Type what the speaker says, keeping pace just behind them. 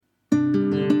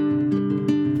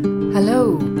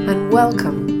Hello and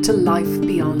welcome to Life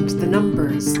Beyond the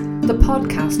Numbers, the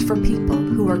podcast for people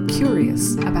who are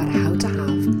curious about how to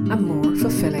have a more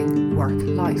fulfilling work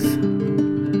life.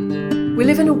 We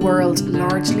live in a world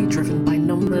largely driven by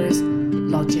numbers,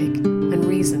 logic and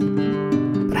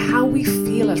reason. But how we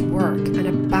feel at work and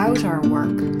about our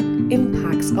work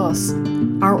impacts us,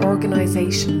 our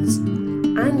organisations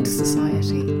and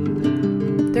society.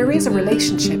 There is a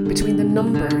relationship between the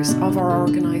numbers of our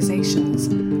organisations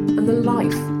and the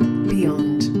life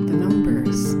beyond the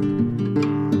numbers.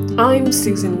 I'm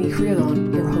Susan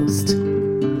Mihrialon, your host.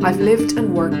 I've lived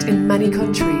and worked in many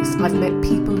countries. I've met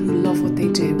people who love what they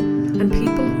do and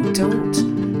people who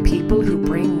don't, people who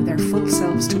bring their full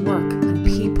selves to work and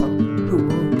people who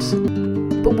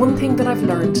won't. But one thing that I've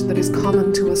learned that is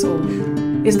common to us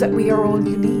all is that we are all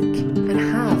unique and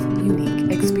have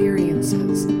unique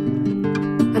experiences.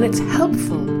 And it's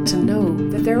helpful to know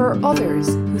that there are others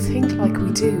who think like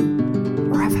we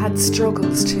do, or have had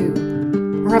struggles too,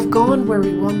 or have gone where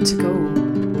we want to go,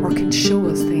 or can show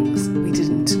us things we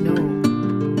didn't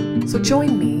know. So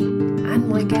join me and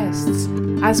my guests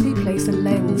as we place a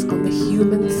lens on the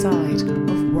human side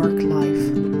of work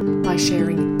life by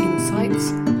sharing insights,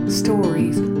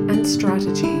 stories, and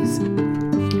strategies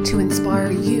to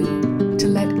inspire you to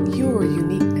let your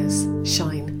uniqueness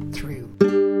shine through.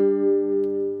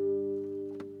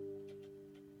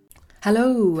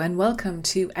 Hello and welcome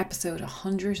to episode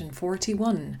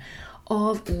 141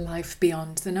 of Life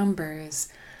Beyond the Numbers.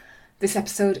 This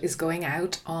episode is going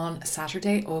out on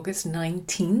Saturday, August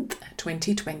 19th,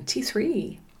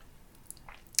 2023.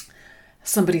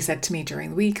 Somebody said to me during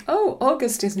the week, "Oh,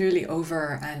 August is nearly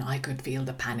over," and I could feel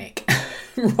the panic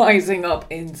rising up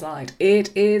inside. It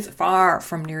is far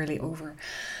from nearly over.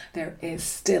 There is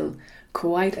still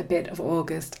quite a bit of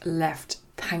August left,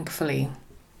 thankfully.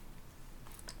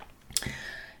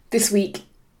 This week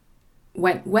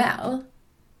went well.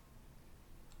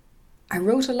 I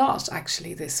wrote a lot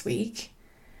actually this week.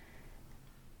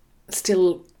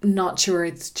 Still not sure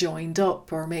it's joined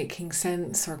up or making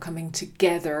sense or coming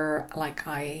together like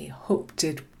I hoped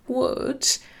it would.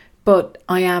 But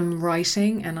I am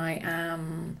writing and I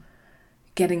am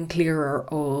getting clearer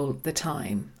all the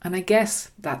time. And I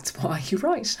guess that's why you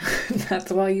write.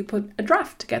 That's why you put a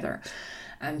draft together.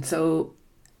 And so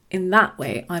in that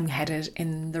way, I'm headed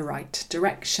in the right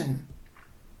direction.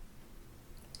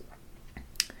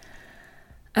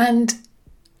 And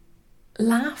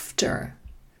laughter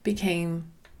became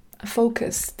a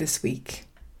focus this week.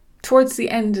 Towards the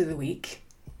end of the week,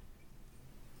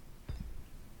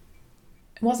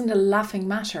 it wasn't a laughing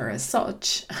matter as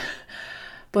such,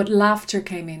 but laughter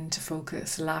came into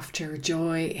focus. Laughter,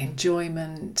 joy,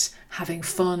 enjoyment, having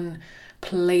fun,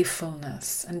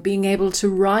 playfulness, and being able to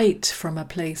write from a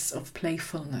place of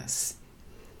playfulness.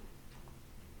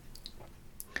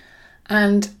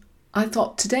 And I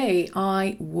thought today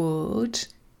I was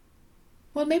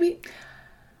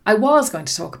going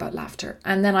to talk about laughter,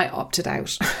 and then I opted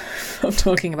out of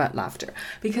talking about laughter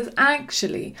because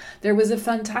actually there was a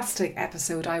fantastic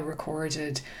episode I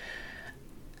recorded.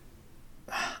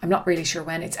 I'm not really sure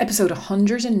when. It's episode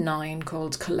 109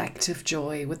 called Collective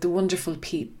Joy with the wonderful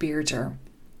Pete Bearder.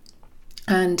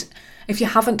 And if you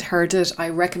haven't heard it, I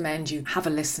recommend you have a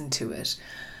listen to it.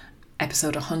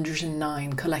 Episode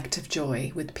 109, Collective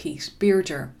Joy with Pete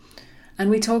Bearder. And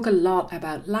we talk a lot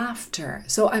about laughter.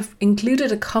 So I've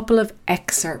included a couple of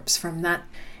excerpts from that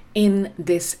in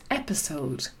this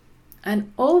episode.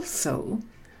 And also,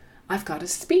 I've got a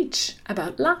speech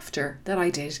about laughter that I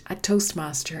did at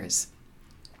Toastmasters.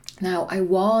 Now, I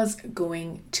was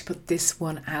going to put this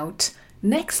one out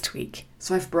next week,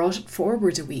 so I've brought it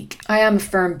forward a week. I am a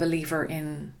firm believer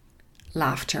in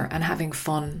laughter and having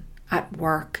fun at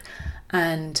work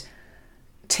and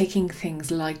taking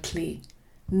things lightly,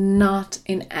 not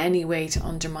in any way to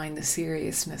undermine the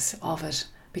seriousness of it,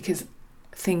 because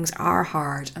things are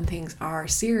hard and things are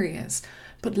serious.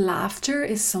 But laughter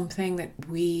is something that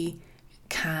we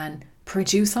can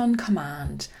produce on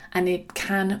command, and it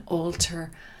can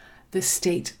alter the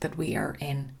state that we are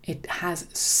in. It has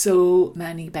so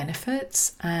many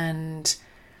benefits and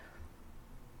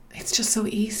it's just so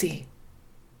easy.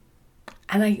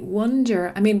 And I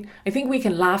wonder, I think we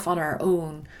can laugh on our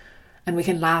own and we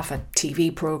can laugh at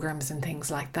TV programs and things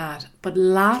like that. But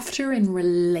laughter in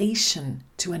relation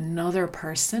to another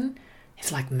person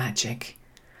is like magic.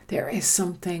 There is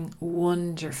something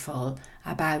wonderful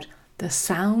about the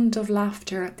sound of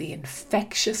laughter, the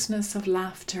infectiousness of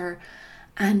laughter,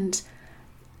 and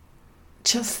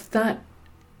just that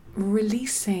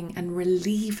releasing and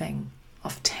relieving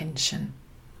of tension.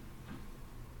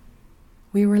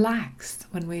 We relax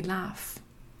when we laugh.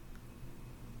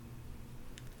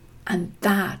 And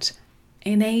that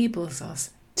enables us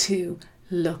to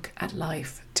look at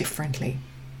life differently.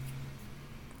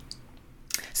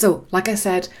 So, like I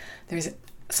said, there's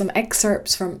some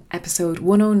excerpts from episode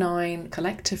 109,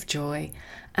 Collective Joy,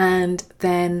 and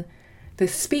then the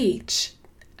speech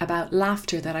about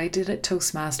laughter that I did at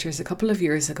Toastmasters a couple of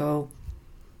years ago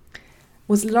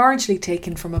was largely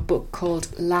taken from a book called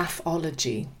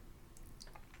Laughology.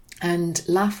 And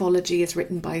Laughology is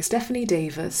written by Stephanie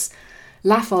Davies.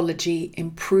 Laughology,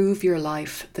 Improve Your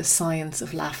Life, The Science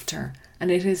of Laughter. And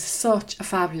it is such a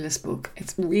fabulous book.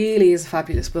 It really is a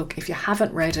fabulous book. If you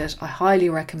haven't read it, I highly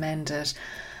recommend it.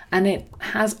 And it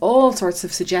has all sorts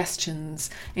of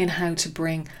suggestions in how to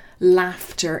bring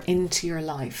laughter into your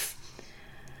life.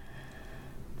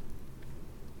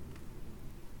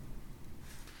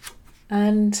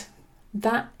 And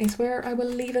that is where I will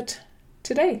leave it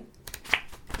today.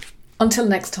 Until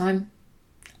next time.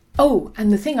 Oh,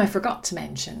 and the thing I forgot to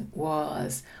mention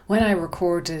was when I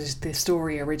recorded the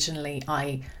story originally,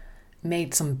 I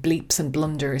made some bleeps and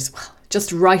blunders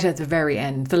just right at the very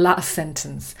end, the last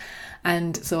sentence.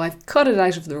 And so I've cut it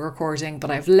out of the recording,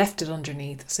 but I've left it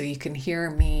underneath so you can hear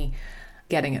me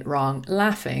getting it wrong,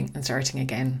 laughing and starting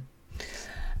again.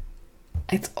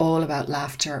 It's all about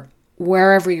laughter.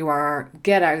 Wherever you are,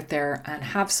 get out there and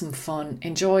have some fun,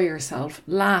 enjoy yourself,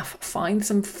 laugh, find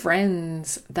some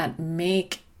friends that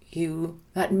make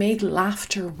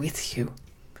laughter with you.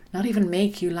 Not even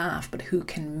make you laugh, but who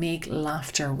can make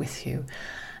laughter with you.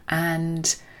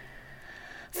 And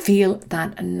feel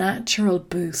that natural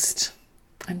boost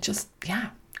and just,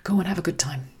 go and have a good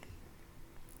time.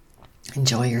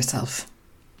 Enjoy yourself.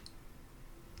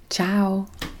 Ciao.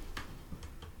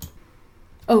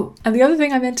 Oh, and the other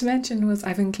thing I meant to mention was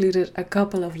I've included a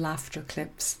couple of laughter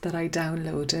clips that I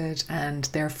downloaded and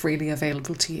they're freely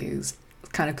available to use.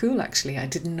 It's kind of cool, actually. I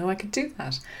didn't know I could do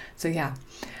that. So yeah,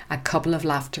 a couple of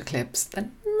laughter clips that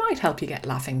might help you get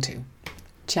laughing too.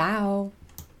 Ciao.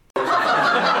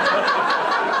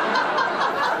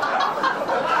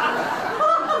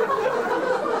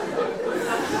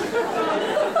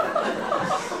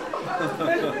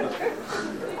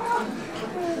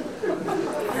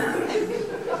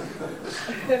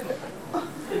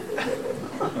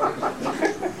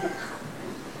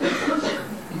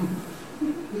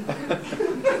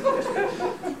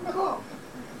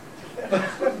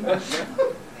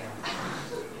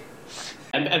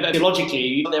 And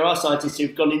biologically, there are scientists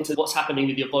who've gone into what's happening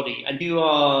with your body, and you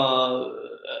are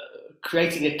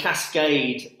creating a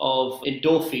cascade of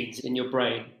endorphins in your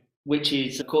brain, which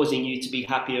is causing you to be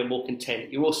happier, more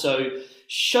content. You're also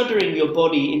shuddering your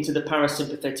body into the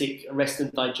parasympathetic rest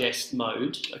and digest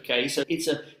mode. Okay, so it's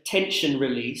a tension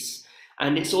release.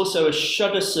 And it's also a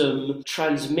shuddersome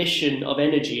transmission of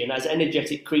energy. And as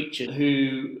energetic creatures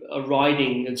who are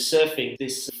riding and surfing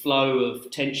this flow of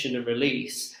tension and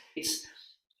release, it's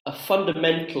a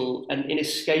fundamental and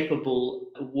inescapable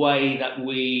way that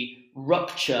we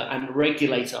rupture and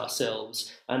regulate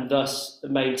ourselves and thus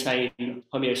maintain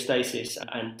homeostasis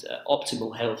and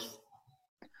optimal health.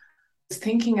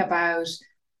 Thinking about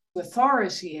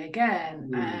authority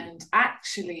again, and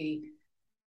actually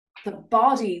the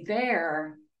body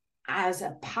there as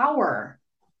a power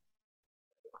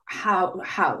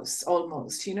house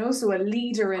almost, so a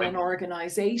leader in an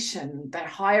organization, that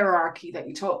hierarchy that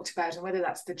you talked about, and whether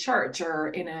that's the church or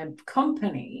in a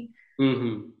company,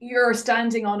 you're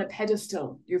standing on a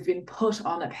pedestal, you've been put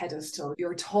on a pedestal,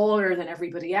 you're taller than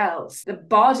everybody else. The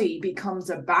body becomes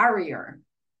a barrier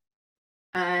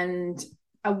and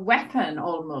a weapon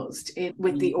almost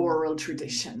with the oral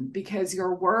tradition, because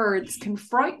your words can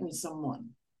frighten someone.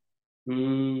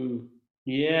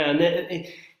 Yeah, and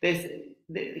there's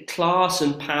the class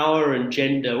and power and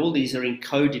gender, all these are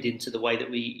encoded into the way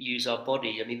that we use our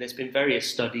body. I mean, there's been various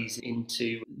studies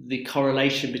into the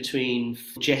correlation between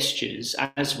gestures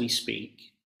as we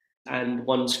speak and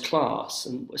one's class.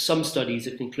 And some studies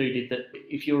have concluded that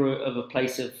if you're of a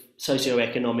place of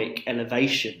socioeconomic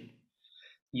elevation,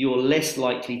 you're less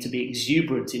likely to be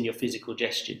exuberant in your physical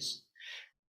gestures.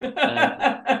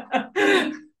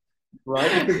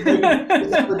 Right? Because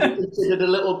that would be considered a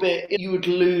little bit, you would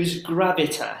lose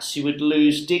gravitas, you would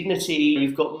lose dignity,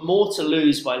 you've got more to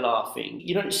lose by laughing.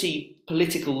 You don't see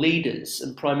political leaders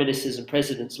and prime ministers and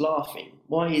presidents laughing.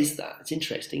 Why is that? It's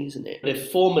interesting, isn't it? They're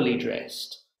formally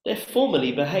dressed, they're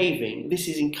formally behaving. This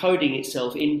is encoding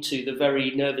itself into the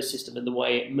very nervous system and the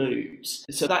way it moves.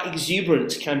 So that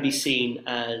exuberance can be seen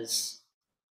as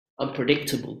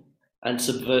unpredictable and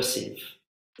subversive.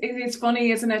 It's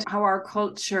funny, isn't it, how our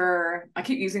culture, I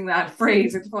keep using that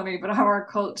phrase, it's funny, but how our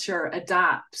culture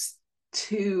adapts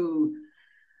to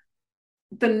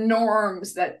the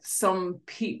norms that some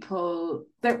people,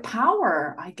 their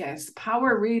power, I guess,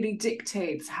 power really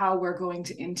dictates how we're going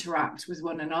to interact with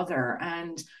one another.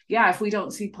 And yeah, if we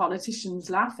don't see politicians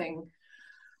laughing,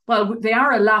 well, they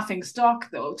are a laughing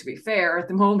stock, though, to be fair, at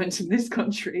the moment in this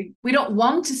country. We don't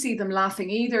want to see them laughing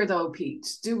either, though,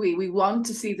 Pete, do we? We want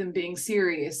to see them being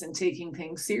serious and taking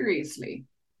things seriously.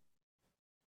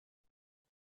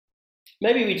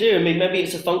 Maybe we do. I mean, maybe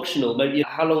it's a functional. Maybe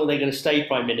how long are they going to stay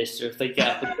Prime Minister if they get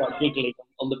up and start giggling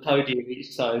on the podium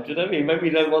each time? Do you know what I mean? Maybe we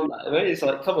don't want that. Maybe it's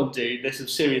like, come on, dude, there's some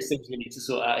serious things we need to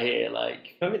sort out here.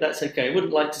 Like, maybe that's okay. I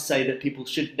wouldn't like to say that people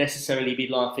should necessarily be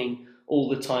laughing all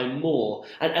the time more.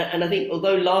 And I think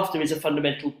although laughter is a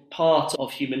fundamental part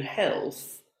of human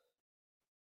health,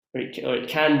 or it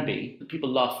can be, people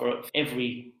laugh for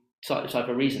every type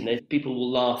of reason. People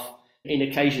will laugh in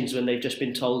occasions when they've just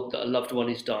been told that a loved one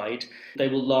has died. They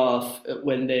will laugh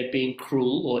when they're being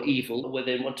cruel or evil, or when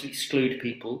they want to exclude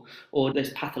people, or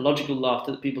there's pathological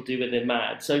laughter that people do when they're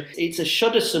mad. So it's a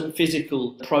shuddersome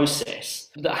physical process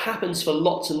that happens for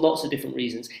lots and lots of different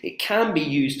reasons. It can be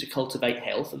used to cultivate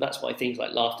health, and that's why things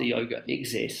like laughter yoga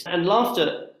exist. And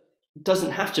laughter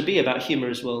doesn't have to be about humour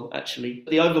as well, actually.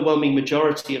 The overwhelming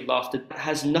majority of laughter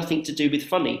has nothing to do with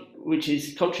funny, which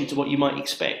is contrary to what you might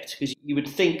expect, because you would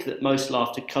think that most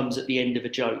laughter comes at the end of a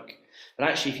joke. But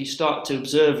actually, if you start to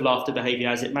observe laughter behaviour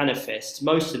as it manifests,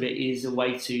 most of it is a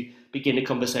way to begin a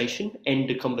conversation, end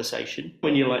a conversation.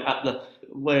 When you're like at the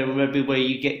where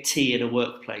you get tea in a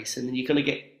workplace, and then you're going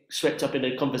to get swept up in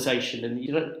a conversation and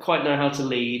you don't quite know how to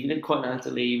leave,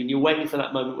 and you're waiting for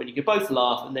that moment when you can both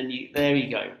laugh, and then there you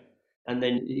go. And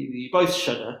then you both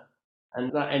shudder,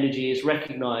 and that energy is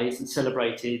recognized and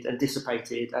celebrated and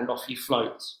dissipated, and off you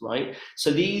float, right? So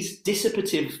these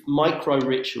dissipative micro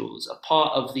rituals are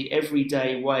part of the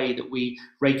everyday way that we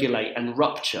regulate and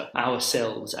rupture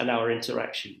ourselves and our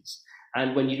interactions.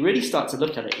 And when you really start to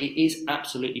look at it, it is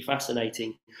absolutely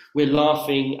fascinating. We're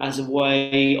laughing as a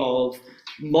way of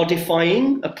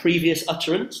modifying a previous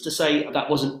utterance to say that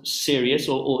wasn't serious,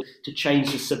 or to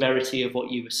change the severity of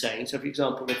what you were saying. So, for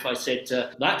example, if I said,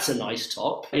 that's a nice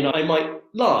top, I might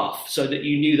laugh so that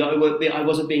you knew that I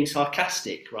wasn't being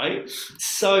sarcastic, right?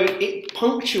 So it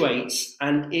punctuates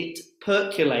and it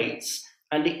percolates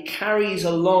and it carries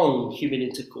along human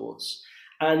intercourse.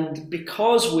 And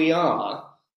because we are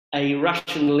a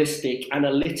rationalistic,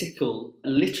 analytical,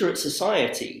 literate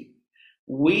society,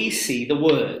 we see the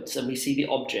words and we see the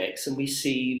objects and we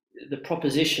see the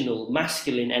propositional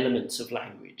masculine elements of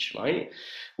language, right?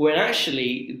 When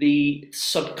actually the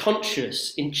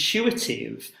subconscious,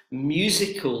 intuitive,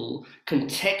 musical,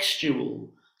 contextual,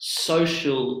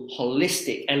 social,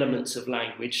 holistic elements of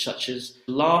language, such as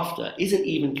laughter, isn't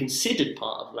even considered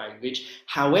part of language.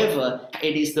 However,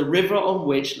 it is the river on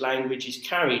which language is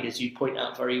carried, as you point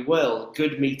out very well.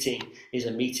 Good meeting is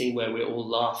a meeting where we're all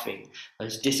laughing.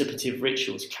 Those dissipative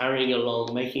rituals carrying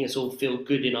along, making us all feel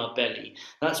good in our belly.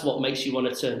 That's what makes you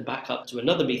want to turn back up to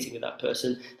another meeting with that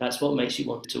person. That's what makes you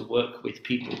want to work with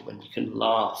people, when you can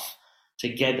laugh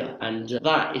together. And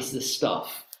that is the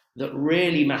stuff that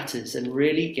really matters and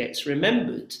really gets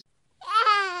remembered.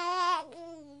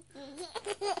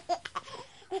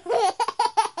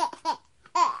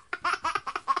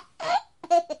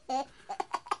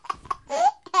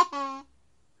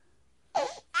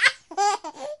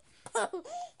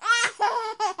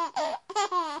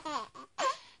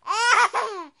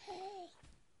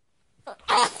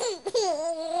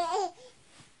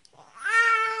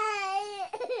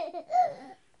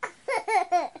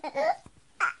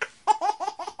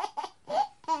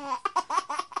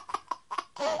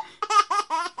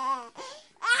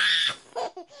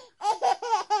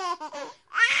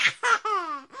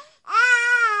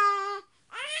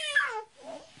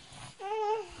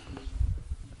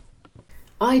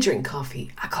 I drink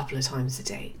coffee a couple of times a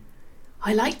day.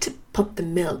 I like to put the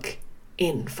milk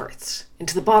in first,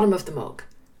 into the bottom of the mug,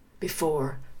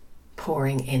 before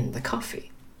pouring in the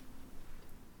coffee.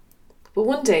 But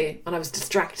one day, when I was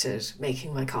distracted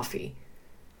making my coffee,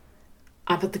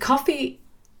 I put the coffee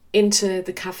into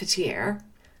the cafetiere,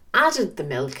 added the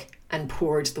milk, and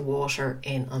poured the water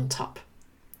in on top.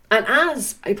 And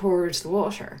as I poured the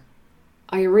water,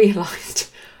 I realised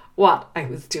what I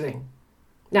was doing.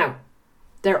 Now,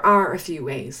 there are a few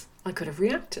ways I could have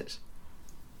reacted.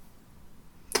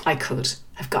 I could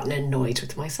have gotten annoyed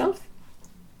with myself.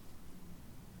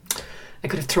 I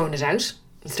could have thrown it out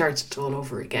and started all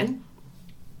over again.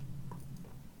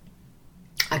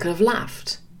 I could have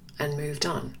laughed and moved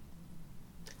on.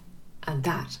 And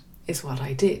that is what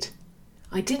I did.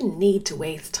 I didn't need to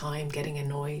waste time getting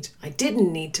annoyed. I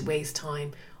didn't need to waste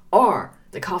time or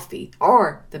the coffee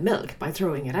or the milk by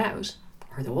throwing it out.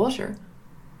 or the water.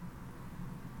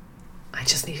 I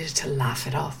just needed to laugh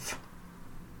it off.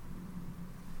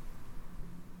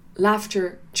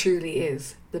 Laughter truly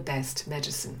is the best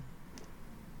medicine.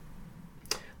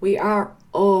 We are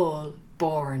all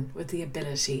born with the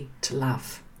ability to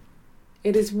laugh.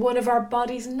 It is one of our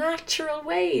body's natural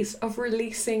ways of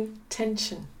releasing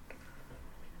tension.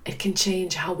 It can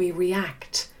change how we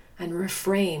react and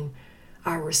reframe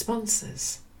our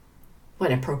responses,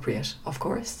 when appropriate, of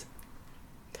course.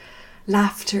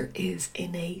 Laughter is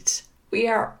innate. We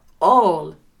are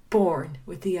all born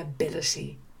with the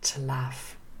ability to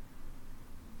laugh.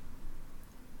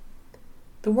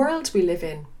 The world we live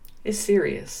in is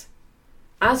serious.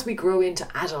 As we grow into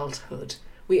adulthood,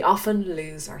 we often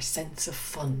lose our sense of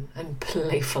fun and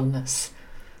playfulness.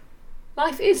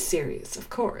 Life is serious, of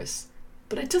course,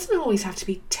 but it doesn't always have to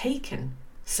be taken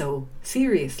so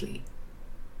seriously.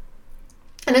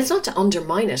 And it's not to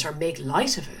undermine it or make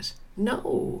light of it.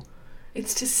 No,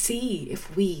 it's to see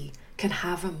if we can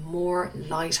have a more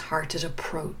light-hearted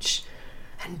approach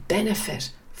and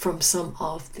benefit from some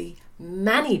of the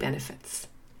many benefits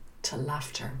to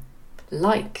laughter,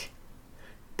 like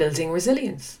building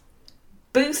resilience,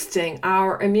 boosting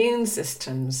our immune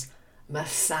systems,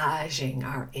 massaging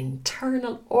our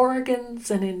internal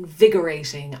organs and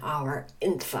invigorating our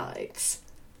insides,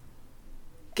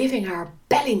 giving our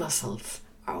belly muscles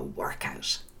a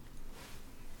workout.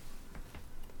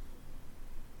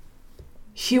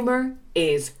 Humour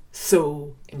is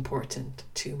so important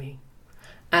to me,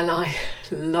 and I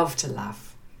love to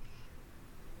laugh.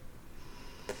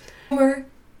 Humour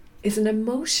is an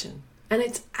emotion, and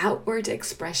its outward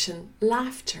expression,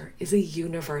 laughter, is a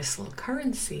universal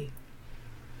currency.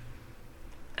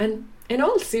 And in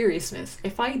all seriousness,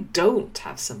 if I don't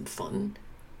have some fun,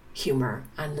 humour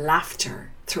and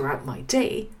laughter throughout my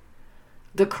day,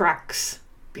 the cracks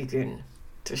begin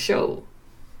to show.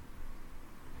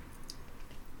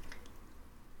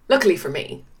 Luckily for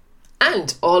me,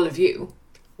 and all of you,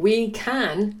 we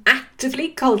can actively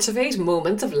cultivate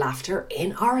moments of laughter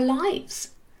in our lives.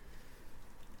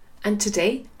 And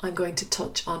today I'm going to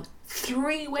touch on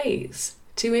 3 ways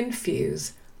to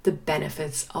infuse the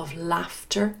benefits of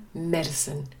laughter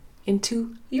medicine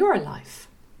into your life.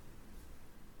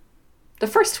 The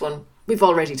first one we've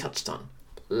already touched on,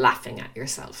 laughing at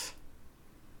yourself.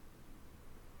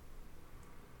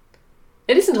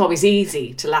 It isn't always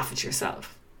easy to laugh at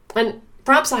yourself. And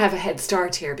perhaps I have a head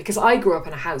start here because I grew up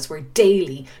in a house where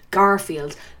daily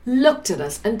Garfield looked at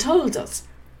us and told us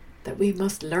that we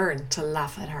must learn to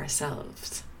laugh at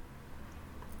ourselves.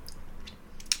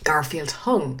 Garfield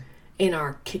hung in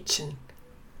our kitchen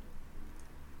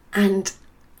and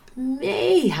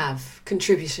may have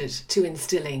contributed to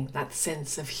instilling that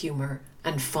sense of humour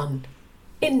and fun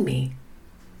in me.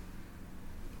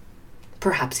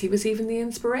 Perhaps he was even the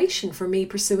inspiration for me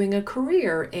pursuing a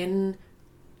career in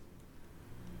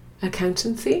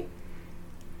accountancy.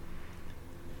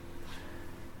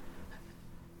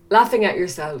 Laughing at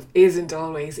yourself isn't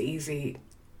always easy.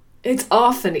 It's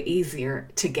often easier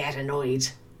to get annoyed.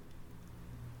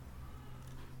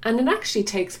 And it actually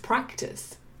takes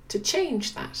practice to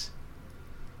change that.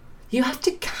 You have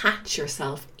to catch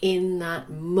yourself in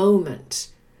that moment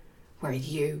where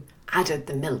you added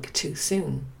the milk too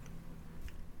soon.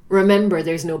 Remember,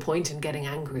 there's no point in getting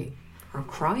angry or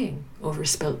crying over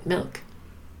spilt milk.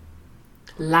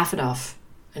 Laugh it off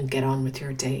and get on with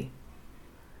your day.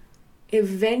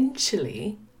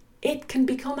 Eventually, it can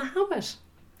become a habit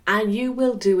and you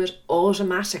will do it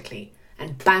automatically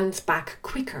and bounce back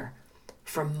quicker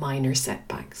from minor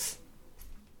setbacks.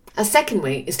 A second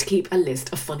way is to keep a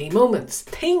list of funny moments,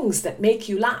 things that make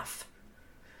you laugh.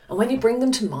 And when you bring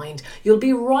them to mind, you'll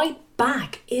be right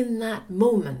back in that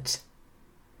moment,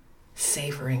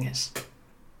 savouring it.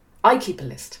 I keep a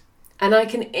list, and I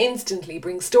can instantly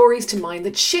bring stories to mind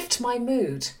that shift my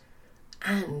mood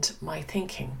and my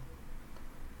thinking.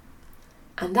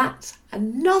 And that's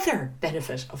another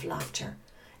benefit of laughter.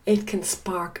 It can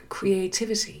spark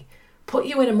creativity, put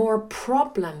you in a more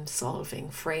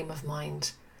problem-solving frame of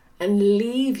mind, and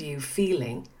leave you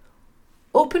feeling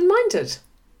open-minded.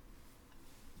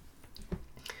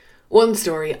 One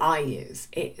story I use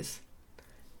is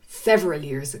several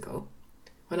years ago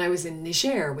when I was in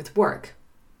Niger with work.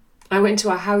 I went to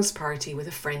a house party with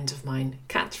a friend of mine,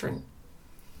 Catherine.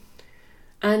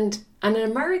 And an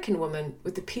American woman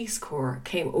with the Peace Corps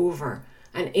came over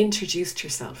and introduced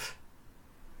herself.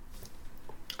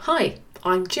 "Hi,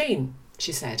 I'm Jane,"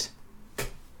 she said.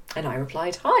 And I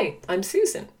replied, "Hi, I'm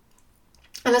Susan."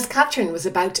 And as Catherine was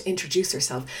about to introduce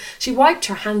herself, she wiped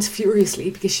her hands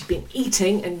furiously because she'd been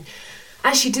eating, and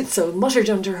as she did so, muttered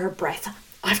under her breath,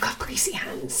 "I've got greasy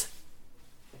hands."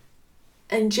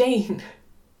 And Jane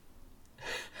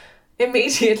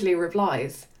immediately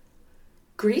replies,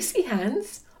 "Greasy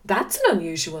Hands? That's an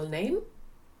unusual name."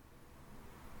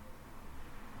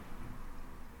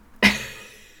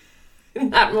 In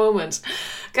that moment,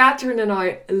 Catherine and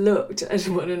I looked at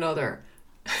one another,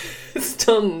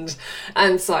 stunned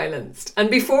and silenced. And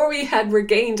before we had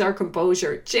regained our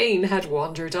composure, Jane had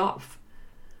wandered off.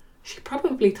 She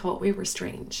probably thought we were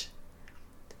strange,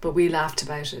 but we laughed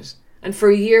about it. And for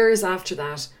years after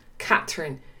that,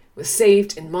 Catherine was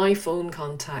saved in my phone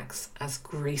contacts as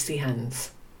Greasy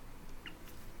Hands.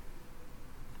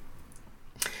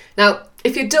 Now,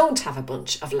 if you don't have a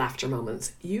bunch of laughter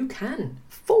moments, you can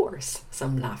force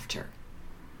some laughter.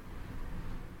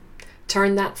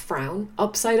 Turn that frown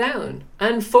upside down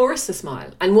and force a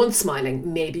smile. And once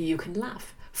smiling, maybe you can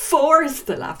laugh. Force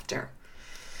the laughter.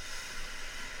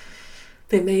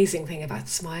 The amazing thing about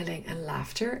smiling and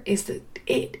laughter is that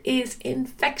it is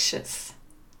infectious.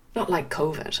 Not like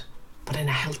COVID, but in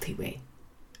a healthy way.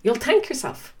 You'll thank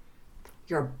yourself.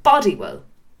 Your body will.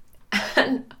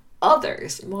 And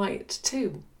others might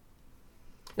too.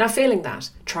 Now, failing that,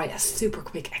 try a super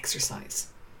quick exercise.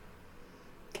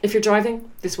 If you're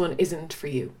driving, this one isn't for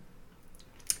you.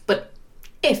 But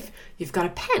if you've got a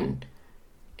pen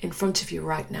in front of you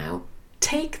right now,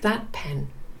 take that pen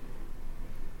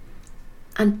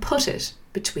and put it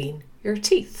between your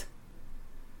teeth.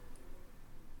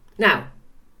 Now,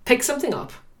 pick something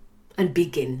up and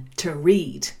begin to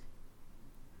read.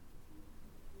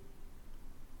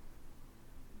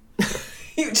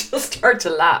 You just start to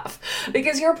laugh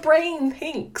because your brain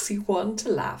thinks you want to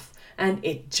laugh and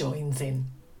it joins in.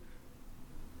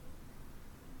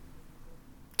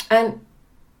 And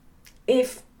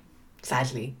if,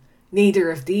 sadly, neither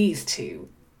of these two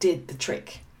did the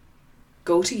trick,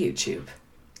 go to YouTube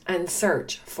and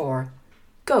search for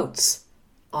goats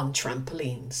on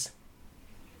trampolines.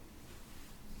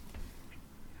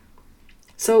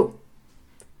 So,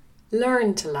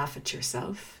 learn to laugh at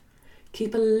yourself.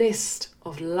 Keep a list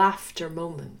of laughter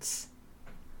moments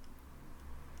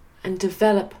and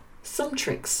develop some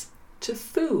tricks to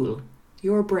fool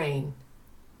your brain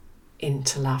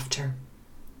into laughter.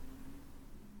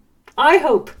 I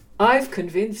hope I've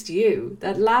convinced you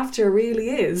that laughter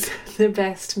really is the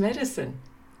best medicine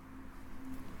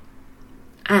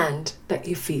and that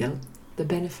you feel the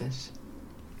benefit.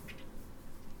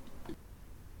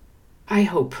 I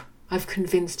hope I've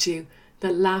convinced you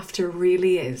that laughter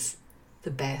really is the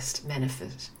best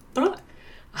benefit.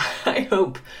 I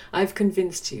hope I've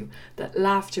convinced you that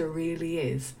laughter really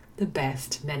is the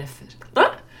best benefit.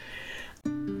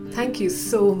 Thank you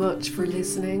so much for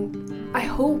listening. I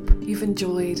hope you've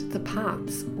enjoyed the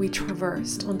paths we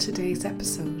traversed on today's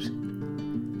episode.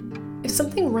 If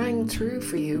something rang through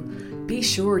for you, be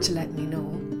sure to let me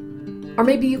know. Or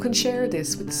maybe you can share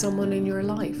this with someone in your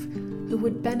life who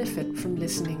would benefit from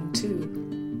listening too.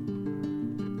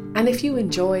 And if you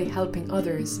enjoy helping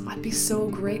others, I'd be so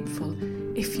grateful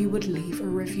if you would leave a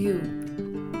review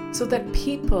so that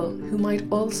people who might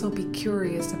also be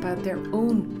curious about their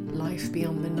own life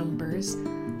beyond the numbers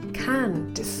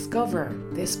can discover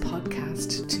this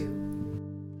podcast too.